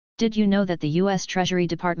Did you know that the US Treasury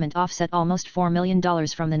Department offset almost $4 million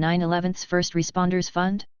from the 9/11's First Responders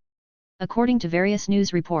Fund? According to various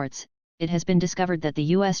news reports, it has been discovered that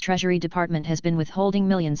the US Treasury Department has been withholding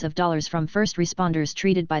millions of dollars from first responders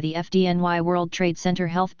treated by the FDNY World Trade Center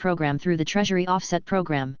Health Program through the Treasury Offset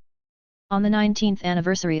Program. On the 19th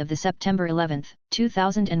anniversary of the September 11,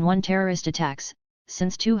 2001 terrorist attacks,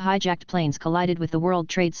 since two hijacked planes collided with the World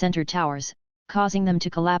Trade Center towers, causing them to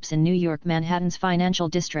collapse in New York Manhattan's financial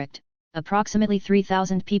district, approximately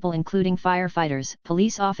 3,000 people including firefighters,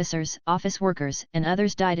 police officers, office workers, and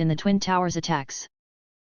others died in the Twin Towers attacks.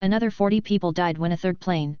 Another 40 people died when a third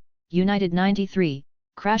plane, United 93,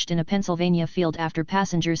 crashed in a Pennsylvania field after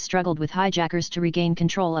passengers struggled with hijackers to regain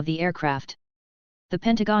control of the aircraft. The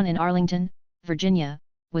Pentagon in Arlington, Virginia,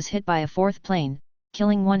 was hit by a fourth plane,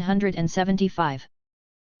 killing 175.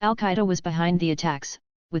 Al-Qaeda was behind the attacks,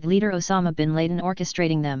 with leader Osama bin Laden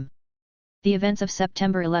orchestrating them. The events of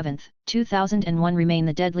September 11, 2001 remain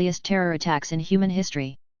the deadliest terror attacks in human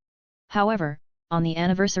history. However, on the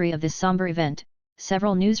anniversary of this somber event,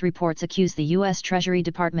 several news reports accuse the U.S. Treasury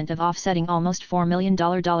Department of offsetting almost $4 million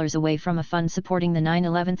away from a fund supporting the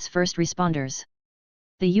 9/11's first responders.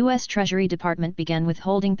 The U.S. Treasury Department began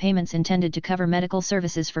withholding payments intended to cover medical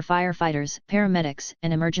services for firefighters, paramedics,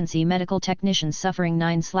 and emergency medical technicians suffering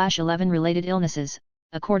 9/11 related illnesses,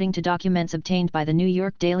 according to documents obtained by the New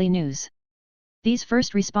York Daily News. These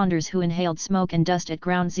first responders who inhaled smoke and dust at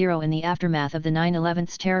Ground Zero in the aftermath of the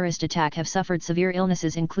 9/11's terrorist attack have suffered severe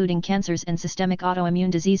illnesses including cancers and systemic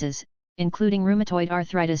autoimmune diseases, including rheumatoid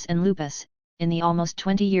arthritis and lupus, in the almost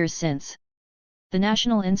 20 years since. The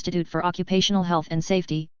National Institute for Occupational Health and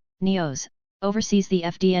Safety, NIOSH, oversees the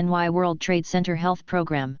FDNY World Trade Center Health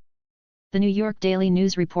Program. The New York Daily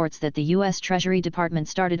News reports that the U.S. Treasury Department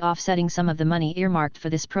started offsetting some of the money earmarked for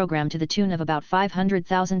this program to the tune of about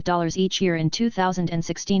 $500,000 each year in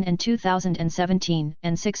 2016 and 2017,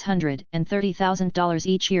 and $630,000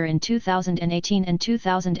 each year in 2018 and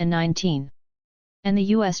 2019. And the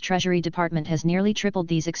U.S. Treasury Department has nearly tripled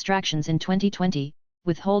these extractions in 2020,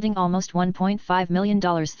 withholding almost $1.5 million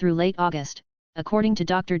through late August, according to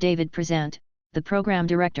Dr. David Prezant, the program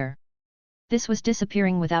director. This was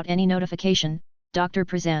disappearing without any notification, Dr.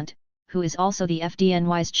 Prezant, who is also the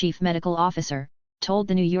FDNY's chief medical officer, told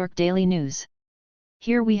the New York Daily News.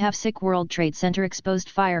 Here we have sick World Trade Center exposed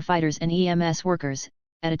firefighters and EMS workers,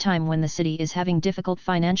 at a time when the city is having difficult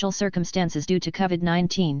financial circumstances due to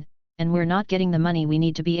COVID-19, and we're not getting the money we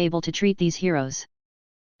need to be able to treat these heroes.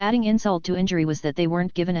 Adding insult to injury was that they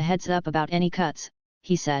weren't given a heads up about any cuts,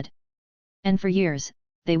 he said. And for years,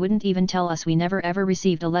 they wouldn't even tell us. We never ever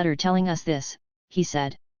received a letter telling us this, he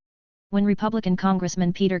said. When Republican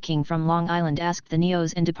Congressman Peter King from Long Island asked the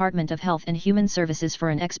NIOSH and Department of Health and Human Services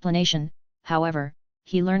for an explanation, however,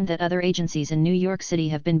 he learned that other agencies in New York City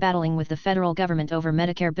have been battling with the federal government over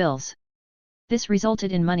Medicare bills. This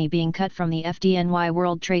resulted in money being cut from the FDNY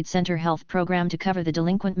World Trade Center Health Program to cover the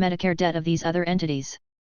delinquent Medicare debt of these other entities.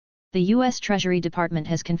 The U.S. Treasury Department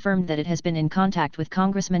has confirmed that it has been in contact with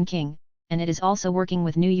Congressman King, and it is also working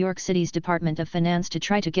with New York City's Department of Finance to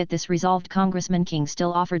try to get this resolved. Congressman King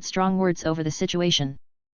still offered strong words over the situation.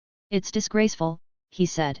 It's disgraceful, he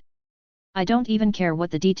said. I don't even care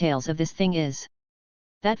what the details of this thing is.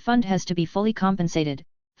 That fund has to be fully compensated,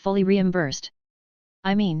 fully reimbursed.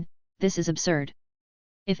 I mean, this is absurd.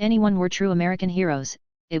 If anyone were true American heroes,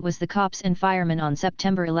 it was the cops and firemen on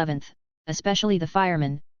September 11, especially the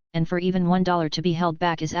firemen, and for even $1 to be held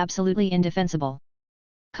back is absolutely indefensible.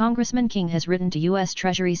 Congressman King has written to U.S.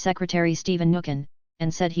 Treasury Secretary Stephen Mnuchin,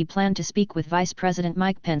 and said he planned to speak with Vice President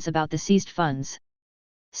Mike Pence about the seized funds.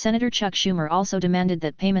 Senator Chuck Schumer also demanded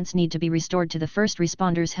that payments need to be restored to the First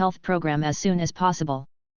Responders Health Program as soon as possible.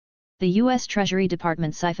 The U.S. Treasury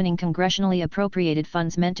Department siphoning congressionally appropriated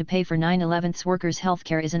funds meant to pay for 9/11's workers' health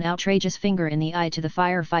care is an outrageous finger in the eye to the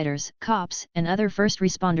firefighters, cops, and other first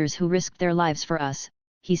responders who risked their lives for us,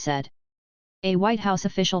 he said. A White House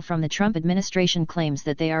official from the Trump administration claims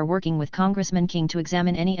that they are working with Congressman King to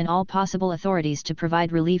examine any and all possible authorities to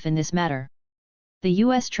provide relief in this matter. The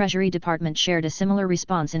U.S. Treasury Department shared a similar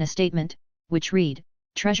response in a statement, which read,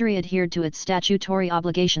 Treasury adhered to its statutory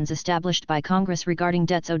obligations established by Congress regarding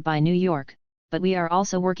debts owed by New York, but we are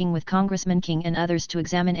also working with Congressman King and others to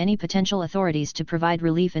examine any potential authorities to provide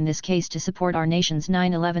relief in this case to support our nation's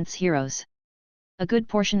 9/11's heroes. A good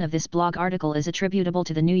portion of this blog article is attributable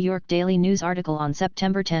to the New York Daily News article on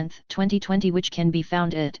September 10, 2020, which can be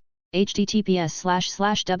found at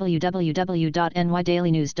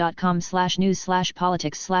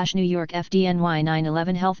https://www.nydailynews.com/news/politics/New York FDNY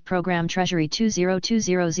 9/11 Health Program Treasury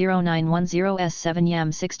 202000910S7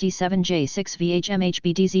 YAM 67J6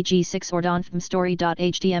 VHMHBDZG6 Ordonfm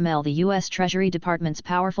Story.html The US Treasury Department's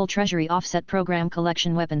powerful Treasury Offset Program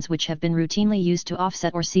collection weapons which have been routinely used to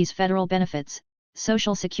offset or seize federal benefits,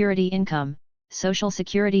 Social Security income, Social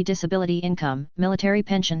Security disability income, military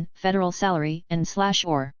pension, federal salary,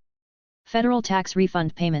 and/or federal tax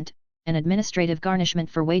refund payment, and administrative garnishment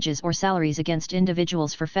for wages or salaries against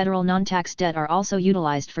individuals for federal non-tax debt are also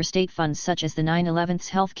utilized for state funds such as the 9/11's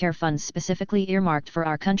healthcare funds specifically earmarked for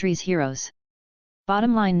our country's heroes.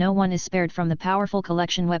 Bottom line, no one is spared from the powerful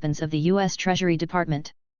collection weapons of the U.S. Treasury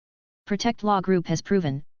Department. Protect Law Group has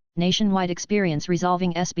proven nationwide experience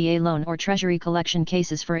resolving SBA loan or Treasury collection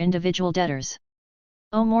cases for individual debtors.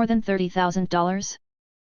 Owe more than $30,000?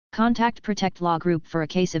 Contact Protect Law Group for a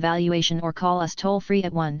case evaluation or call us toll-free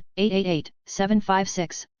at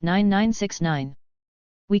 1-888-756-9969.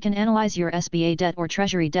 We can analyze your SBA debt or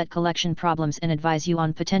Treasury debt collection problems and advise you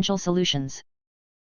on potential solutions.